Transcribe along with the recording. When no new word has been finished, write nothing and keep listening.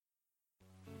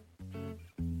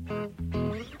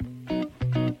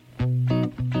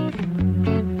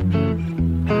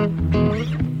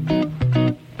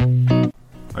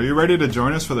you ready to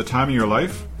join us for the time of your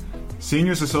life?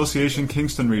 Seniors Association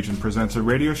Kingston Region presents a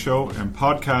radio show and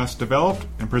podcast developed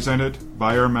and presented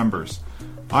by our members.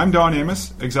 I'm Don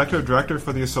Amos, Executive Director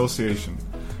for the Association.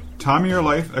 Time of Your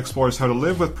Life explores how to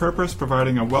live with purpose,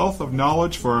 providing a wealth of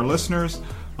knowledge for our listeners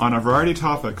on a variety of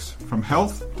topics, from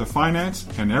health to finance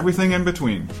and everything in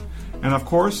between. And of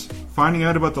course, finding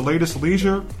out about the latest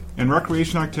leisure and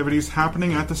recreation activities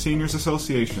happening at the Seniors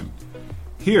Association.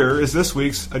 Here is this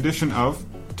week's edition of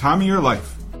Time of Your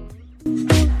Life.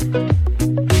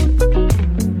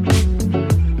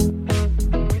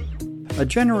 A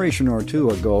generation or two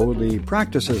ago, the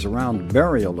practices around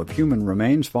burial of human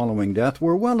remains following death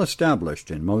were well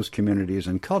established in most communities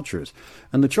and cultures,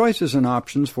 and the choices and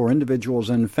options for individuals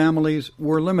and families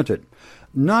were limited.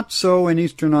 Not so in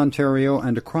Eastern Ontario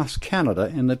and across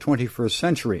Canada in the 21st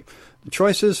century. The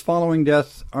choices following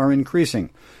death are increasing.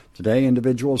 Today,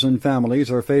 individuals and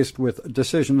families are faced with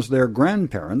decisions their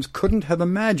grandparents couldn't have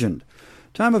imagined.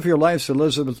 Time of Your Life's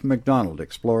Elizabeth McDonald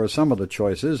explores some of the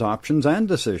choices, options, and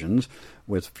decisions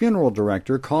with funeral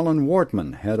director Colin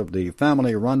Wortman, head of the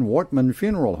family-run Wortman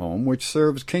Funeral Home, which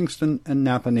serves Kingston and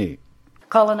Napanee.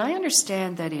 Colin, I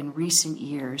understand that in recent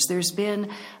years there's been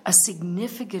a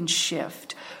significant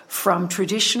shift from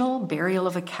traditional burial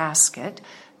of a casket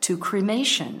to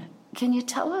cremation. Can you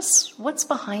tell us what's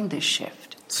behind this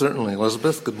shift? Certainly,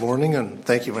 Elizabeth. Good morning, and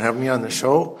thank you for having me on the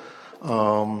show.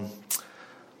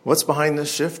 What's behind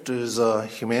this shift is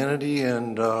humanity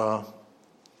and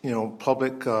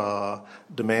public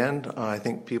demand. I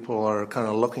think people are kind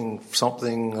of looking for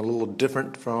something a little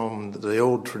different from the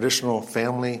old traditional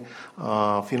family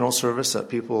funeral service that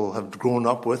people have grown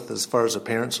up with as far as their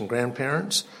parents and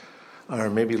grandparents. Or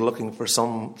maybe looking for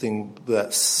something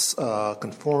that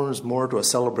conforms more to a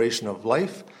celebration of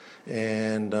life.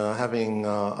 And having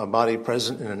a body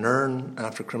present in an urn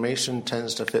after cremation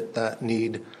tends to fit that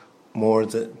need more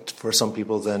for some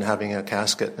people than having a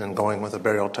casket and going with a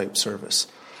burial type service.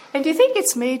 And do you think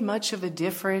it's made much of a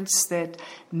difference that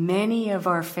many of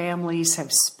our families have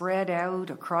spread out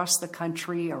across the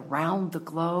country, around the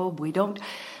globe? We don't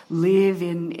live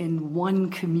in one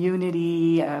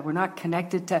community. We're not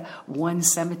connected to one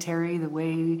cemetery the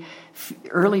way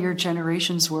earlier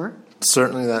generations were?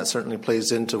 Certainly, that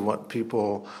plays into what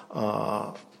people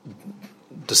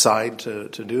decide to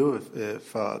do.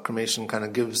 If cremation kind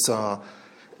of gives...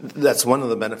 That's one of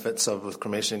the benefits with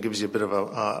cremation. It gives you a bit of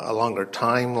a longer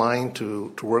timeline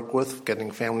to work with, getting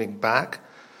family back.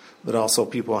 But also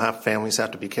families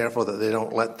have to be careful that they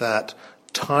don't let that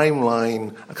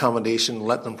timeline accommodation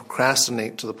let them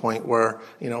procrastinate to the point where,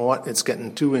 it's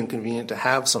getting too inconvenient to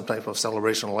have some type of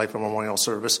celebration of life or memorial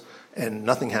service and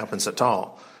nothing happens at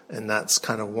all. And that's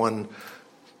kind of one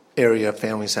area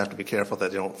families have to be careful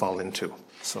that they don't fall into.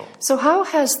 So how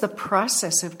has the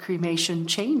process of cremation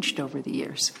changed over the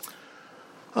years?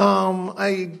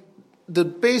 The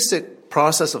basic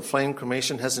process of flame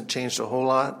cremation hasn't changed a whole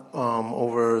lot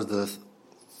over the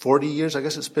 40 years, I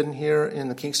guess it's been here in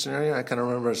the Kingston area. I kind of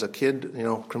remember as a kid,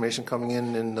 cremation coming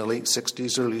in the late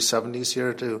 60s, early 70s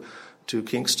here to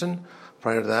Kingston.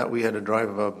 Prior to that, we had to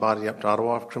drive a body up to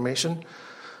Ottawa for cremation.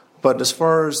 But as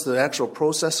far as the actual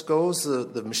process goes,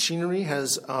 the machinery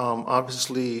has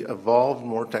obviously evolved,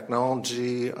 more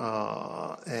technology,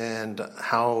 and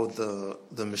how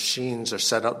the machines are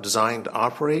set up, designed to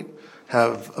operate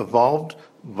have evolved,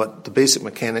 but the basic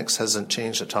mechanics hasn't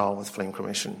changed at all with flame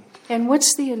cremation. And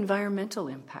what's the environmental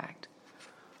impact?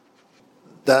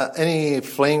 Any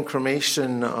flame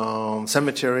cremation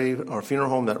cemetery or funeral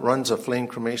home that runs a flame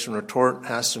cremation retort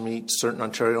has to meet certain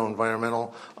Ontario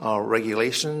environmental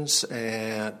regulations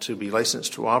and to be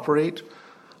licensed to operate.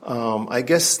 I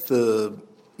guess the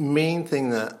main thing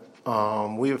that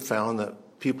we have found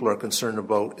that people are concerned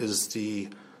about is the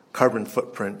carbon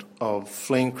footprint of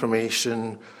flame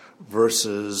cremation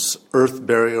versus earth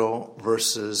burial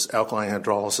versus alkaline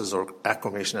hydrolysis or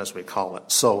acclimation as we call it.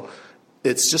 So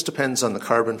it just depends on the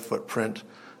carbon footprint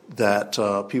that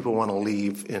people want to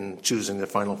leave in choosing their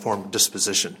final form of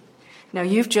disposition. Now,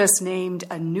 you've just named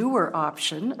a newer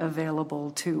option available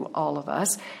to all of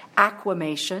us,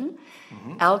 aquamation,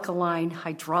 alkaline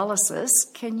hydrolysis.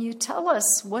 Can you tell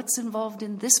us what's involved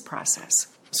in this process?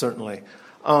 Certainly.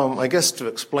 I guess to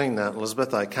explain that,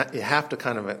 Elizabeth, you have to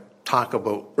kind of talk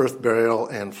about earth burial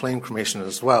and flame cremation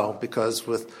as well, because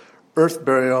with earth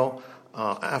burial,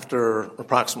 after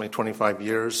approximately 25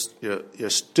 years, you're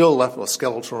still left with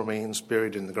skeletal remains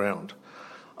buried in the ground.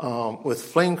 With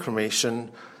flame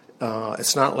cremation,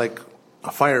 it's not like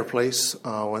a fireplace.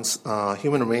 Once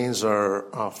human remains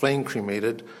are flame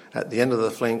cremated, at the end of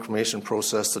the flame cremation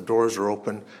process, the doors are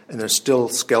open, and there's still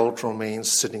skeletal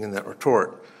remains sitting in that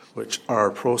retort. which are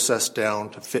processed down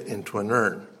to fit into an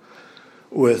urn.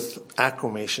 With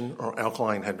aquamation or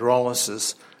alkaline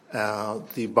hydrolysis,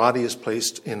 the body is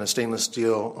placed in a stainless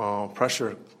steel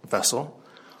pressure vessel.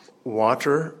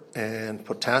 Water and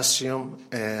potassium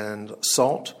and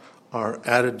salt are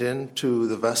added into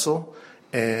the vessel,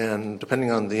 and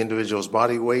depending on the individual's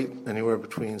body weight, anywhere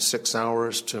between 6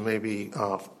 hours to maybe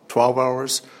 12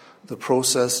 hours, the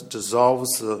process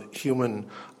dissolves the human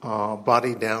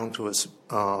body down to its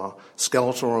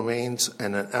skeletal remains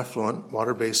and an effluent,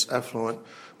 water-based effluent,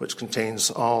 which contains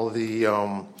all the,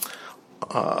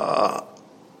 I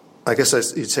guess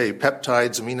you'd say,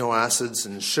 peptides, amino acids,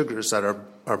 and sugars that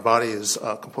our body is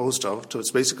composed of, to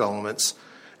its basic elements,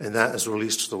 and that is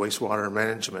released to the wastewater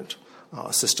management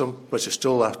system, but you're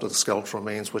still left with the skeletal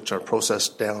remains, which are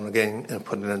processed down again and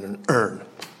put in an urn.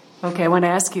 Okay, I want to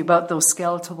ask you about those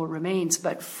skeletal remains,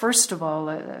 but first of all,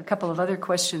 a couple of other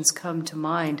questions come to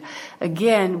mind.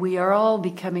 Again, we are all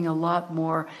becoming a lot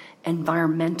more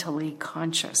environmentally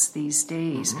conscious these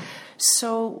days. Mm-hmm.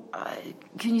 So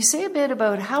can you say a bit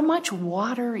about how much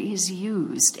water is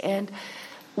used and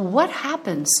what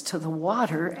happens to the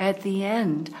water at the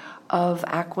end of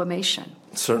aquamation?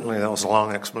 Certainly, that was a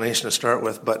long explanation to start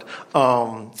with, but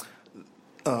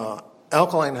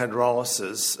alkaline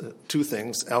hydrolysis, two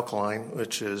things: alkaline,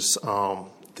 which is the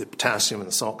potassium and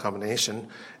the salt combination,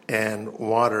 and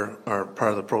water are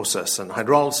part of the process. And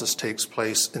hydrolysis takes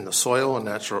place in the soil and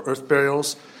natural earth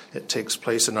burials. It takes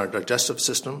place in our digestive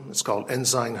system. It's called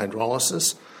enzyme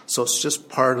hydrolysis. So it's just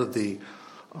part of the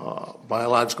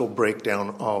biological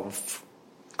breakdown of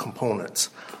components.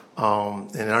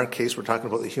 In our case, we're talking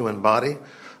about the human body.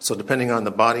 So depending on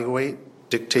the body weight,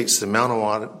 dictates the amount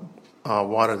of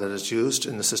water that is used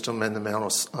in the system and the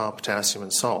amount of potassium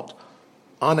and salt.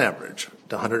 On average,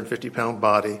 the 150-pound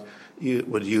body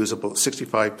would use about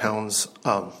 65 gallons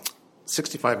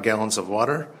of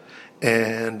water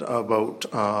and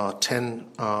about 10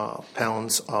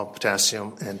 pounds of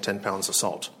potassium and 10 pounds of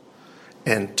salt,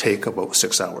 and take about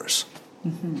 6 hours.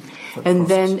 Mm-hmm. And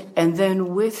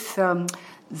then with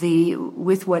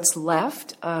what's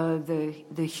left,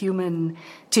 the human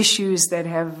tissues that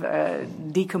have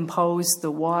decomposed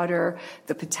the water,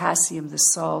 the potassium, the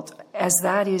salt,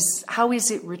 how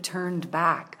is it returned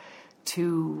back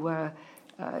to?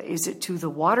 Is it to the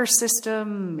water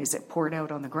system? Is it poured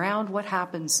out on the ground? What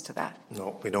happens to that?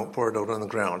 No, we don't pour it out on the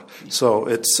ground. So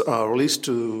it's released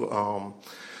to.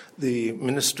 The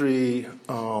ministry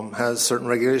has certain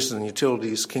regulations and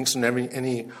utilities. Kingston,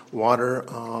 any water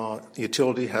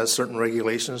utility has certain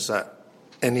regulations that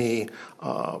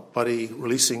anybody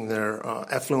releasing their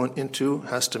effluent into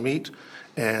has to meet.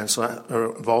 And so that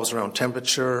revolves around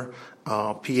temperature,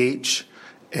 pH.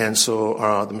 And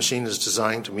so the machine is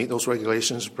designed to meet those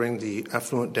regulations, bring the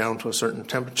effluent down to a certain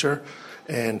temperature,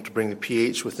 and to bring the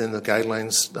pH within the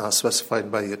guidelines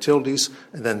specified by the utilities,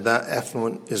 and then that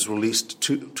effluent is released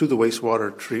to the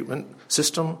wastewater treatment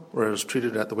system, where it's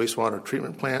treated at the wastewater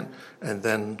treatment plant, and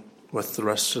then with the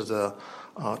rest of the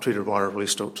treated water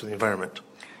released out to the environment.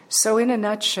 So in a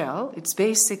nutshell, it's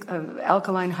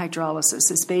alkaline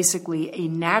hydrolysis is basically a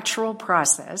natural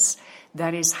process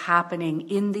that is happening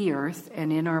in the earth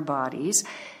and in our bodies,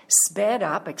 sped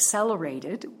up,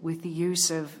 accelerated with the use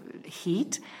of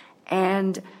heat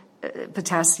and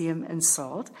potassium and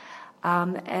salt.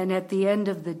 And at the end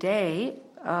of the day,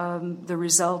 the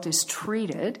result is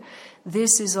treated.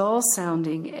 This is all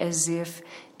sounding as if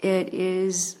it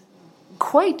is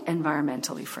quite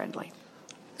environmentally friendly.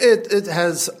 It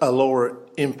has a lower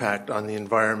impact on the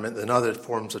environment than other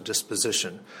forms of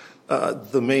disposition.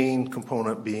 The main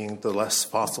component being the less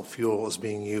fossil fuel is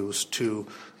being used to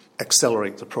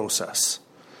accelerate the process.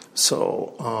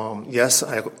 So, yes,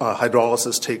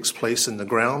 hydrolysis takes place in the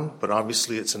ground, but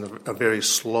obviously it's in a very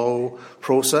slow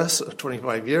process of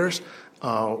 25 years.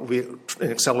 We're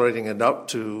accelerating it up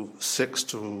to 6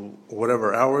 to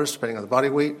whatever hours, depending on the body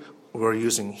weight. We're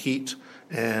using heat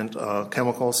and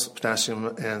chemicals,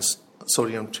 potassium and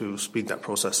sodium, to speed that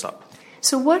process up.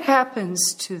 So what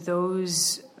happens to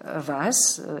those of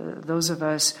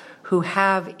us who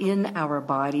have in our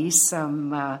bodies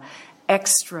some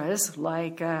extras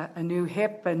like a new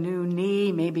hip, a new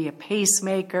knee, maybe a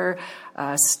pacemaker,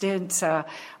 a stent?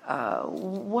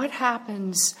 What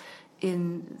happens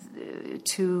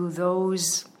to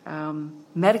those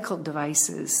medical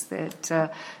devices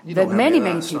that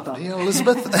many people? You know,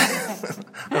 Elizabeth,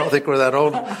 I don't think we're that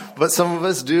old, but some of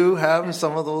us do have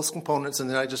some of those components. And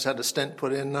then I just had a stent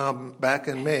put in back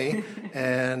in May,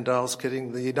 and I was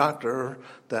kidding the doctor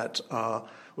that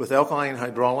with alkaline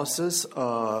hydrolysis,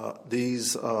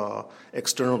 these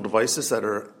external devices that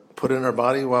are put in our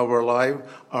body while we're alive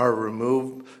are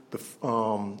removed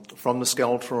from the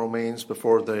skeletal remains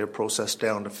before they are processed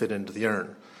down to fit into the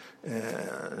urn.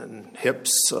 And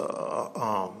hips,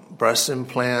 breast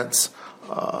implants,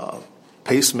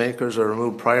 pacemakers are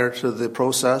removed prior to the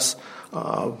process.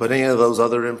 But any of those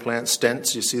other implants,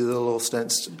 stents, you see the little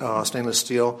stents, stainless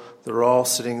steel, they're all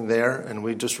sitting there, and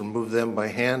we just remove them by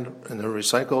hand, and they're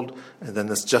recycled, and then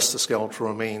it's just the skeletal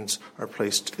remains are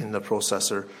placed in the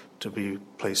processor to be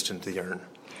placed into the urn.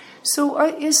 So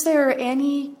is there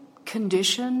any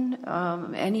condition,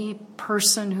 any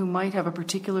person who might have a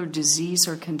particular disease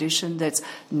or condition that's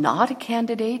not a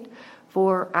candidate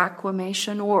for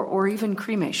aquamation or even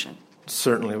cremation?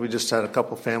 Certainly. We just had a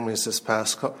couple families this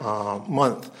past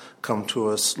month come to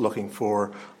us looking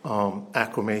for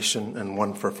aquamation and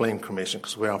one for flame cremation,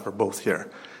 because we offer both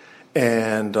here.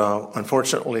 And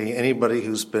unfortunately, anybody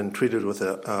who's been treated with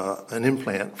an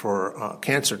implant for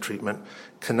cancer treatment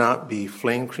cannot be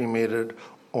flame cremated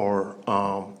or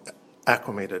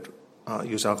aquamated,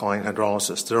 use alkaline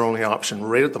hydrolysis. Their only option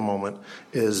right at the moment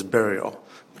is burial.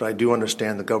 But I do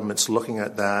understand the government's looking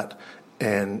at that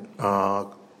and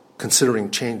considering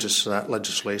changes to that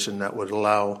legislation that would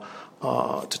allow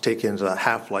to take into the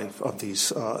half-life of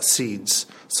these seeds,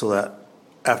 so that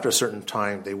after a certain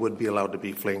time they would be allowed to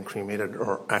be flame cremated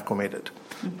or aquamated.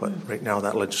 Mm-hmm. But right now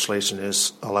that legislation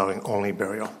is allowing only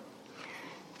burial.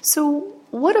 So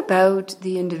what about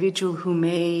the individual who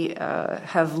may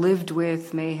have lived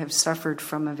with, may have suffered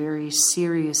from a very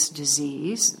serious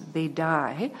disease? They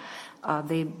die.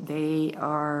 They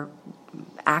are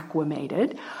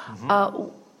aquamated.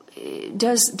 Mm-hmm.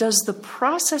 Does the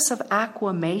process of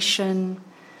aquamation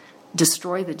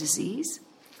destroy the disease?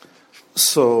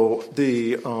 So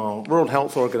the World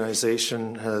Health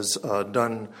Organization has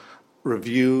done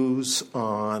reviews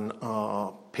on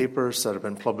papers that have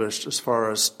been published as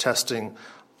far as testing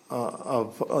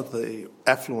of the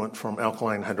effluent from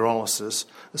alkaline hydrolysis,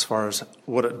 as far as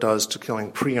what it does to killing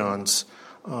prions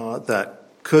that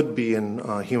could be in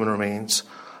human remains.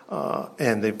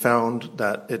 And they found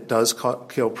that it does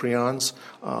kill prions,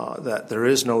 that there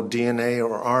is no DNA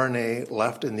or RNA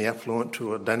left in the effluent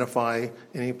to identify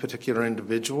any particular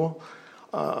individual.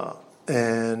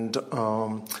 And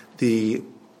the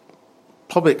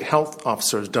public health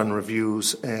officer has done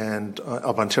reviews, and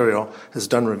of Ontario has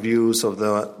done reviews of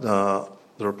the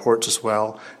reports as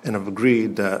well, and have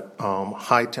agreed that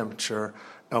high temperature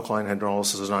alkaline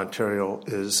hydrolysis in Ontario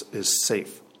is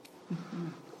safe. Mm-hmm.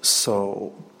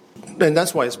 So, and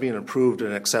that's why it's being approved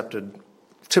and accepted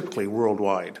typically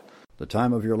worldwide. The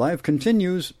Time of Your Life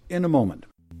continues in a moment.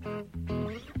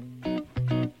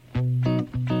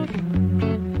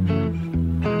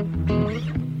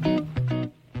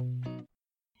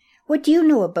 What do you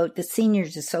know about the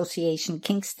Seniors Association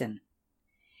Kingston?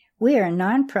 We are a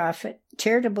non-profit,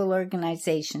 charitable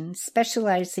organization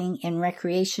specializing in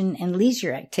recreation and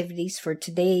leisure activities for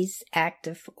today's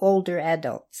active older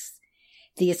adults.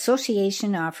 The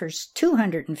association offers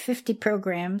 250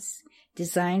 programs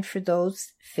designed for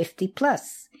those 50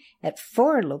 plus at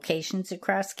 4 locations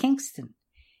across Kingston.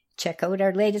 Check out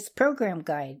our latest program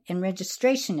guide and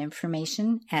registration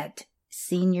information at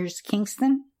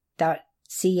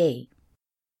seniorskingston.ca.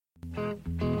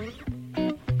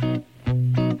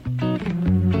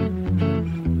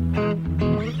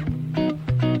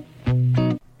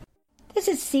 This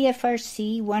is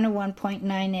CFRC 101.9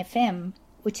 FM,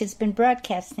 which has been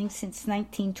broadcasting since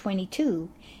 1922,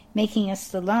 making us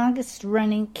the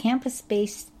longest-running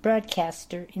campus-based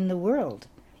broadcaster in the world.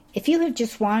 If you have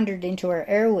just wandered into our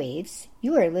airwaves,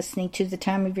 you are listening to The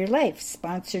Time of Your Life,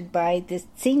 sponsored by the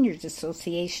Seniors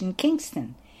Association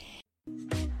Kingston.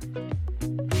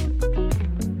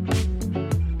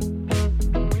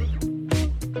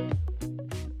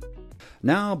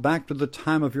 Now back to The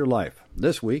Time of Your Life.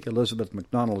 This week, Elizabeth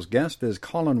McDonald's guest is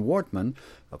Colin Wortman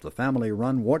of the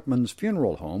family-run Wortman's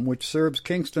Funeral Home, which serves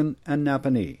Kingston and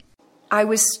Napanee. I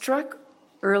was struck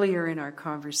earlier in our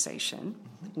conversation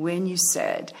when you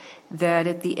said that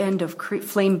at the end of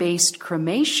flame-based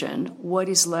cremation, what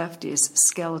is left is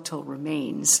skeletal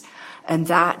remains, and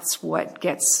that's what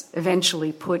gets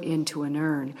eventually put into an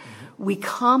urn. Mm-hmm. We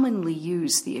commonly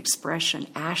use the expression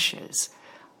ashes.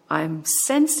 I'm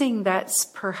sensing that's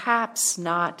perhaps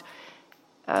not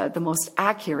the most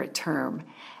accurate term.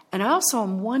 And I also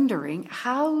am wondering,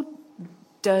 how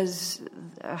do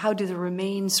the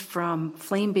remains from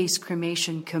flame-based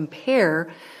cremation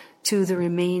compare to the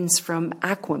remains from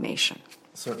aquamation?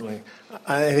 Certainly.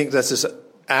 I think that's just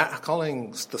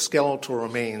calling the skeletal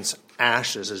remains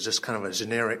ashes is just kind of a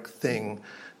generic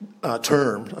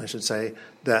term, I should say,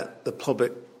 that the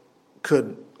public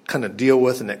could kind of deal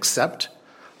with and accept.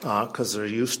 because they're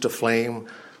used to flame,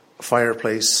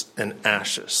 fireplace, and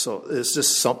ashes. So it's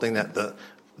just something that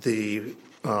the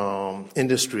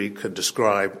industry could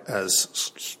describe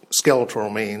as skeletal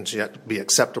remains, yet be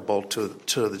acceptable to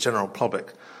the general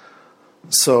public.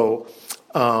 So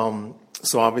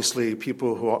obviously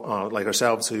people who like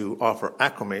ourselves who offer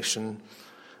aquamation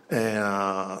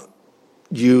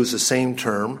use the same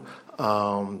term.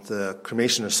 The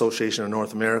Cremation Association of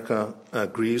North America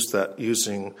agrees that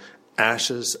using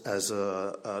ashes as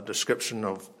a description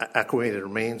of aquated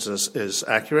remains is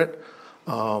accurate.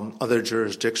 Other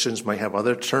jurisdictions might have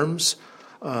other terms,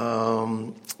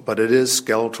 but it is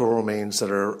skeletal remains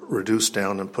that are reduced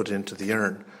down and put into the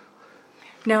urn.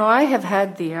 Now, I have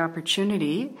had the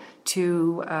opportunity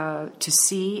to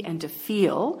see and to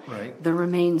feel the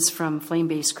remains from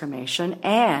flame-based cremation,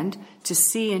 and to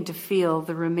see and to feel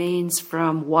the remains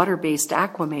from water-based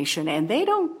aquamation, and they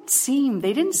didn't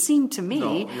seem to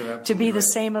me to be the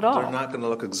same at all. They're not going to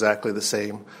look exactly the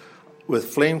same.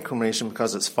 With flame cremation,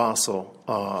 because it's fossil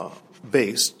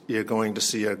based, you're going to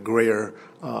see a grayer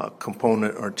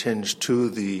component or tinge to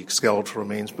the skeletal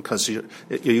remains because you're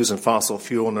using fossil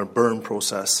fuel in a burn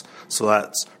process, so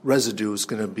that residue is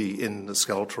going to be in the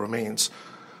skeletal remains.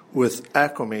 With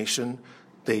aquamation,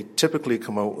 they typically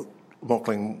come out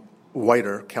looking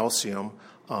whiter, calcium,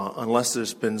 unless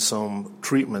there's been some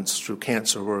treatments through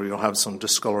cancer where you'll have some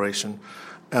discoloration.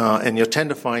 And you'll tend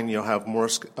to find you'll have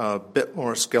a bit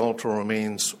more skeletal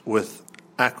remains with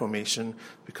aquamation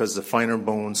because the finer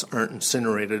bones aren't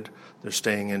incinerated, they're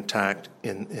staying intact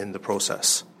in the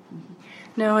process.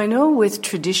 Now, I know with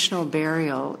traditional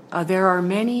burial, there are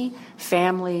many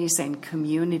families and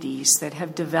communities that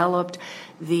have developed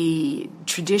the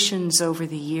traditions over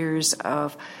the years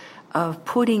of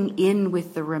putting in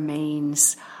with the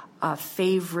remains a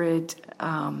favorite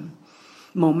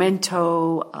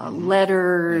memento,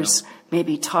 letters,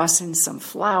 maybe toss in some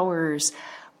flowers.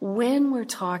 When we're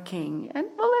talking, and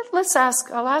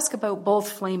I'll ask about both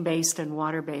flame-based and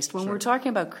water-based. When we're talking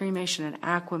about cremation and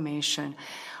aquamation,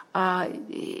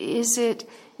 is it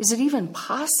even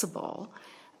possible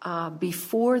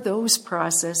before those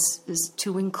processes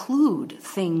to include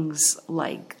things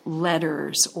like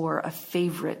letters or a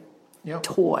favorite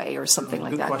toy or something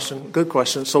like that? Good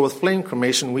question. So with flame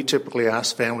cremation, we typically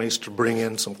ask families to bring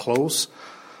in some clothes.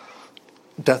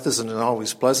 Death isn't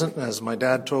always pleasant. As my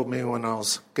dad told me when I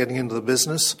was getting into the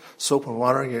business, soap and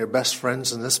water are your best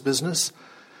friends in this business.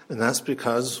 And that's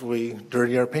because we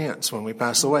dirty our pants when we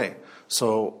pass away.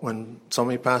 So when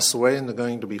somebody passes away and they're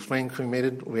going to be flame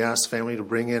cremated, we ask the family to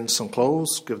bring in some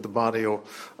clothes, give the body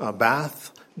a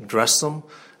bath, dress them,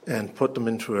 and put them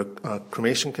into a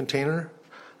cremation container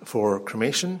for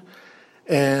cremation.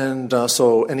 And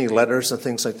so any letters and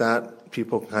things like that,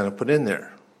 people can kind of put in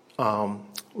there.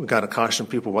 We've got to caution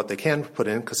people what they can put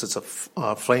in because it's a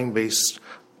flame-based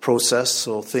process,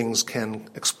 so things can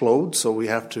explode. So we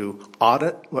have to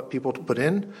audit what people put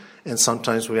in, and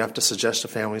sometimes we have to suggest to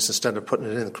families, instead of putting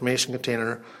it in the cremation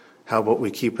container, how about we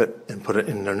keep it and put it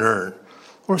in an urn?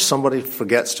 Or somebody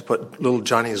forgets to put little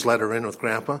Johnny's letter in with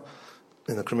Grandpa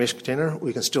in the cremation container,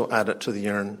 we can still add it to the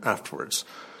urn afterwards.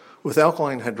 With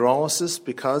alkaline hydrolysis,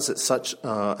 because it's such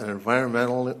an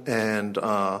environmental and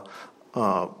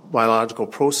biological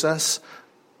process,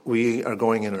 we are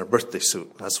going in a birthday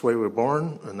suit. That's the way we're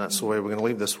born, and that's the way we're going to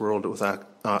leave this world with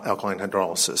alkaline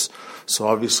hydrolysis. So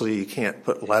obviously you can't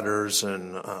put letters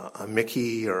and a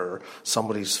Mickey or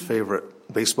somebody's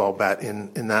favorite baseball bat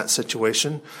in that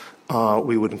situation.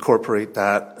 We would incorporate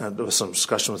that. There was some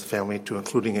discussion with the family to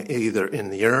including it either in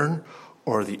the urn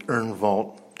or the urn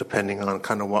vault, depending on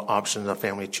kind of what option the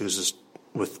family chooses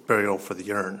with burial for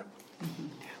the urn. Mm-hmm.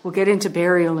 We'll get into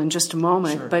burial in just a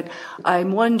moment, but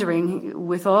I'm wondering,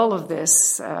 with all of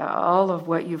this, all of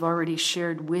what you've already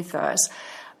shared with us,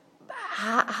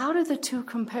 how do the two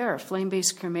compare,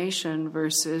 flame-based cremation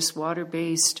versus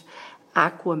water-based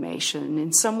aquamation?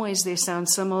 In some ways they sound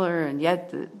similar, and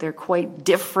yet they're quite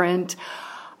different.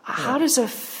 How does a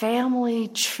family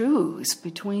choose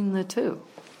between the two?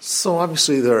 So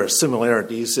obviously there are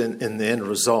similarities in the end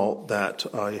result that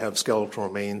you have skeletal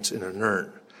remains in an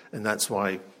urn, and that's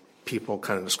why people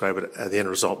kind of describe it as the end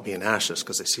result being ashes,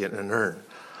 because they see it in an urn.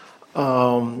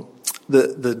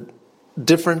 The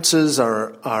differences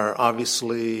are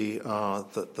obviously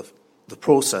the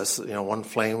process. You know, one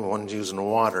flame, one's using the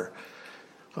water.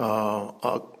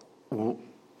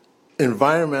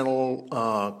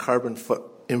 Environmental carbon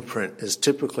footprint is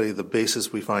typically the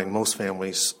basis we find most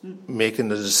families making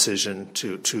the decision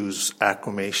to choose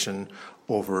aquamation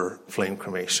over flame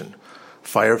cremation.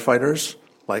 Firefighters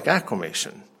like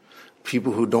aquamation.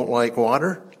 People who don't like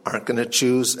water aren't going to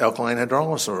choose alkaline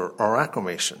hydrolysis or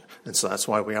aquamation. And so that's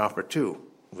why we offer two.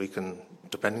 We can,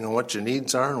 depending on what your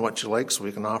needs are and what you like, so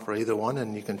we can offer either one,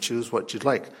 and you can choose what you'd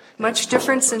like. Much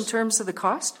difference in terms of the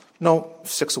cost? No,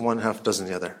 6 of one, half a dozen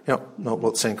the other. Yep, no,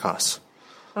 both same costs.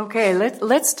 Okay,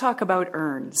 let's talk about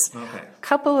urns. Okay.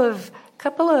 Couple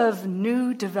of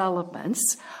new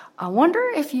developments. I wonder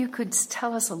if you could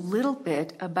tell us a little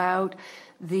bit about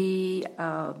the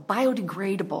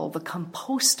biodegradable, the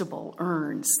compostable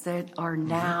urns that are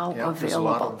now available. There's a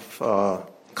lot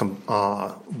of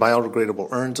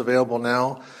biodegradable urns available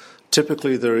now.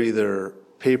 Typically, they're either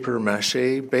paper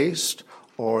mache based,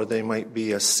 or they might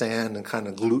be a sand and kind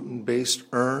of gluten based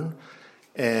urn.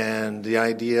 And the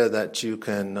idea that you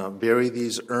can bury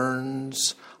these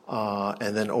urns,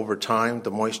 and then over time,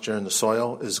 the moisture in the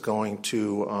soil is going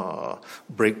to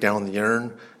break down the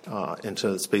urn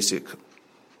into its basic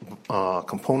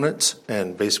components,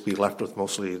 and basically left with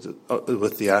mostly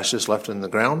with the ashes left in the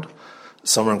ground.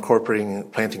 Some are incorporating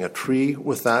planting a tree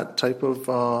with that type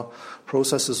of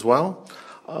process as well.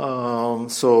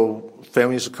 So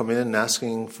families will come in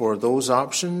asking for those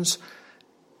options,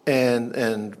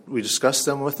 and we discuss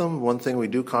them with them. One thing we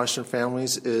do caution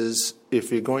families is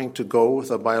if you're going to go with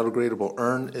a biodegradable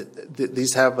urn,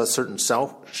 these have a certain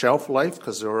shelf life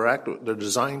because they're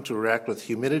designed to react with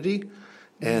humidity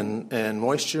and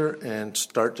moisture and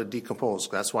start to decompose.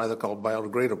 That's why they're called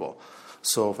biodegradable.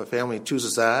 So if a family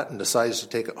chooses that and decides to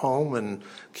take it home and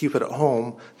keep it at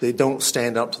home, they don't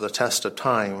stand up to the test of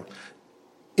time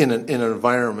in an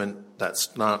environment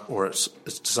that's not where it's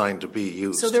designed to be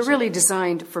used. So they're really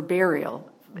designed for burial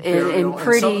in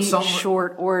pretty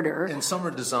short order. And some are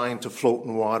designed to float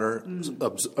in water,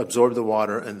 absorb the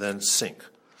water, and then sink.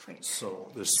 Right.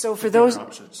 So for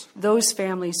those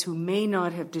families who may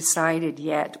not have decided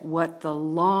yet what the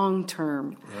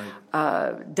long-term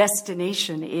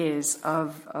destination is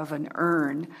of an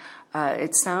urn,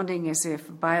 it's sounding as if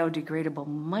biodegradable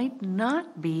might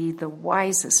not be the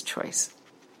wisest choice.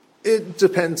 It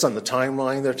depends on the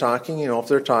timeline they're talking. If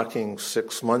they're talking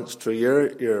 6 months to a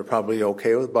year, you're probably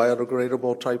okay with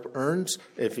biodegradable type urns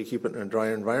if you keep it in a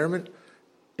dry environment.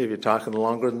 If you're talking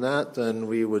longer than that, then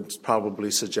we would probably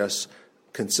suggest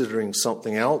considering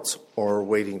something else or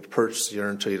waiting to purchase the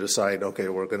urn until you decide, okay,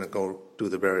 we're going to go do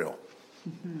the burial.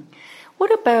 Mm-hmm.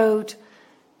 What about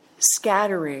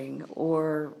scattering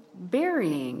or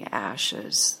burying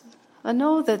ashes? I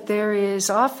know that there is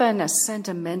often a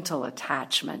sentimental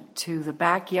attachment to the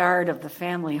backyard of the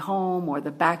family home or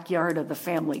the backyard of the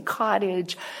family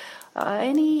cottage.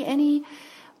 Any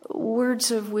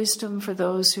words of wisdom for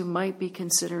those who might be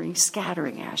considering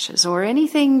scattering ashes, or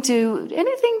anything to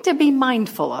be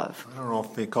mindful of? I don't know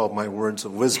if they call my words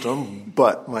of wisdom,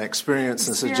 but my experience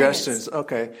and suggestions,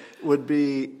 would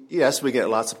be, yes, we get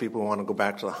lots of people who want to go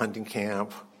back to the hunting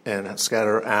camp and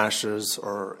scatter ashes,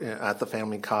 or at the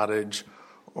family cottage,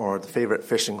 or the favorite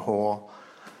fishing hole.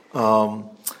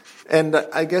 And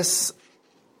I guess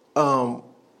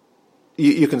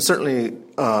you can certainly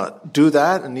do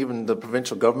that, and even the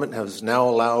provincial government has now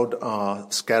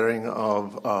allowed scattering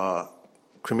of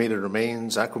cremated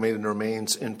remains, acclimated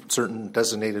remains in certain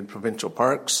designated provincial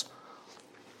parks.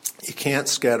 You can't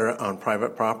scatter on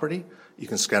private property. You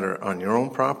can scatter on your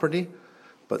own property.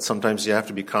 But sometimes you have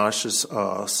to be cautious.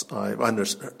 I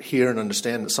hear and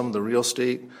understand that some of the real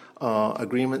estate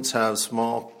agreements have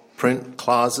small print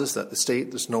clauses that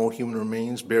state there's no human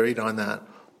remains buried on that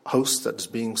house that's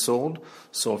being sold.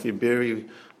 So if you bury,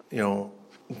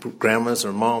 grandma's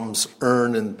or mom's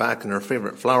urn back in her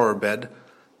favorite flower bed,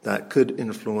 that could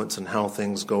influence on how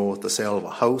things go with the sale of a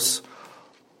house.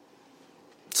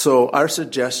 So our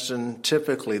suggestion,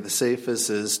 typically the safest,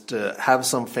 is to have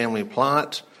some family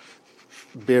plot,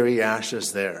 bury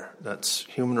ashes there. That's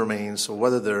human remains. So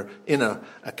whether they're in a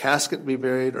casket to be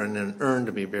buried or in an urn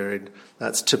to be buried,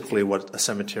 that's typically what a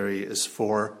cemetery is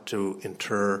for, to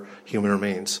inter human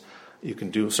remains. You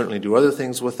can certainly do other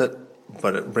things with it,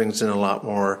 but it brings in a lot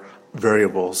more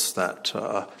variables that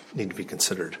need to be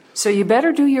considered. So you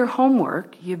better do your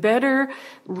homework. You better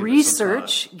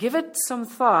give it some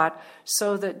thought,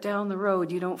 so that down the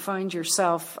road you don't find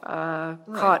yourself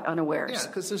caught unawares. Yeah,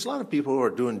 because there's a lot of people who are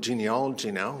doing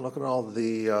genealogy now. Look at all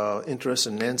the interest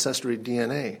in ancestry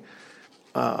DNA.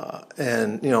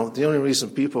 And the only reason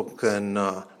people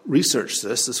can research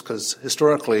this is because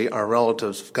historically our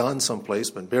relatives have gone someplace,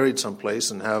 been buried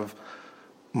someplace, and have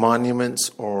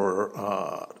monuments or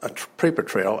a paper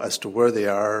trail as to where they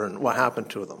are and what happened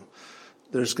to them.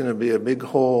 There's going to be a big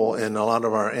hole in a lot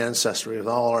of our ancestry, with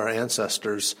all our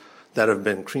ancestors that have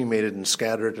been cremated and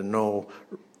scattered, and no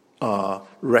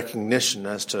recognition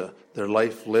as to their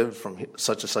life lived from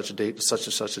such and such a date to such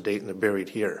and such a date, and they're buried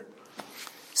here.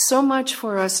 So much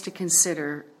for us to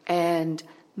consider, and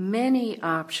many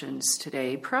options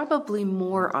today, probably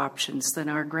more options than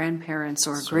our grandparents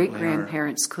or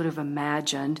great-grandparents could have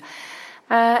imagined.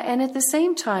 And at the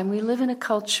same time, we live in a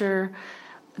culture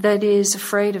that is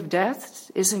afraid of death,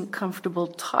 isn't comfortable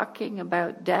talking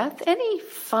about death. Any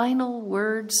final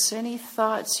words, any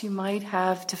thoughts you might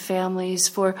have to families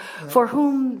for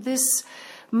whom this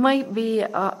might be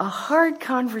a hard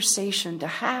conversation to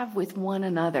have with one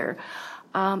another?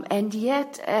 And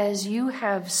yet, as you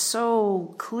have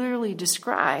so clearly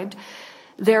described,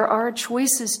 there are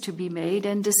choices to be made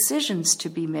and decisions to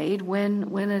be made when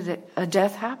a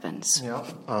death happens. Yeah,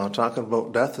 talking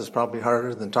about death is probably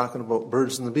harder than talking about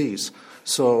birds and the bees.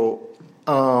 So,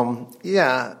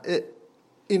 it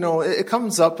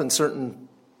comes up in certain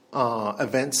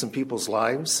events in people's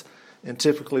lives, and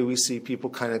typically we see people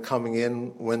kind of coming in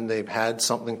when they've had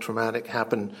something traumatic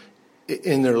happen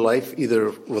in their life,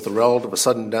 either with a relative, a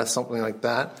sudden death, something like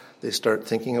that. They start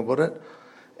thinking about it,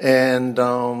 and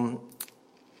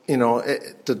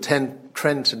the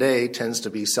trend today tends to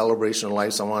be celebration of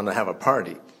life. So I want to have a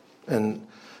party. And,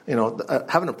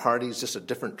 having a party is just a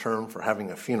different term for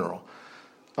having a funeral.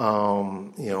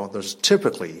 There's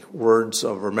typically words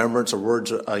of remembrance or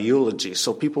words of eulogy.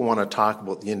 So people want to talk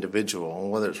about the individual,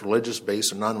 whether it's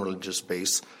religious-based or non-religious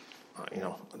based.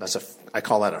 I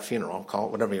call that a funeral. Call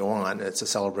it whatever you want. It's a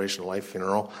celebration of life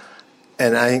funeral.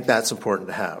 And I think that's important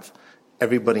to have.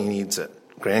 Everybody needs it.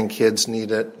 Grandkids need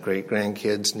it,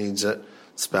 great-grandkids needs it,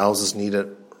 spouses need it,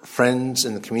 friends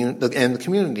in the community and the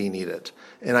community need it.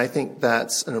 And I think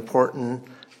that's an important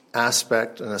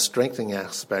aspect and a strengthening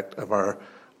aspect of our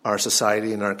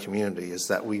society and our community, is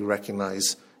that we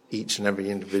recognize each and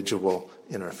every individual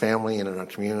in our family and in our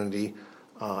community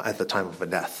at the time of a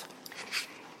death.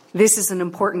 This is an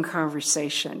important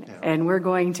conversation, and we're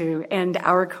going to end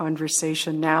our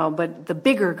conversation now, but the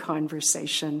bigger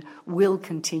conversation will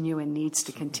continue and needs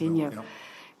to continue. Yeah.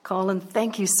 Colin,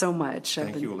 thank you so much.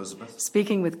 Thank you, Elizabeth.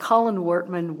 Speaking with Colin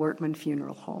Wortman, Wortman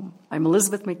Funeral Home. I'm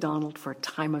Elizabeth McDonald for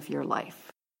Time of Your Life.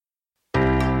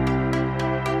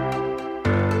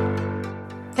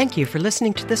 Thank you for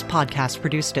listening to this podcast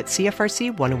produced at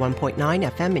CFRC 101.9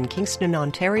 FM in Kingston,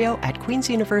 Ontario at Queen's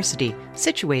University,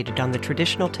 situated on the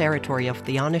traditional territory of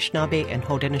the Anishinaabe and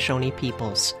Haudenosaunee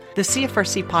peoples. The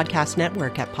CFRC Podcast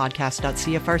Network at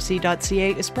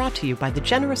podcast.cfrc.ca is brought to you by the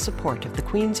generous support of the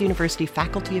Queen's University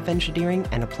Faculty of Engineering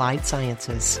and Applied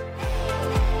Sciences.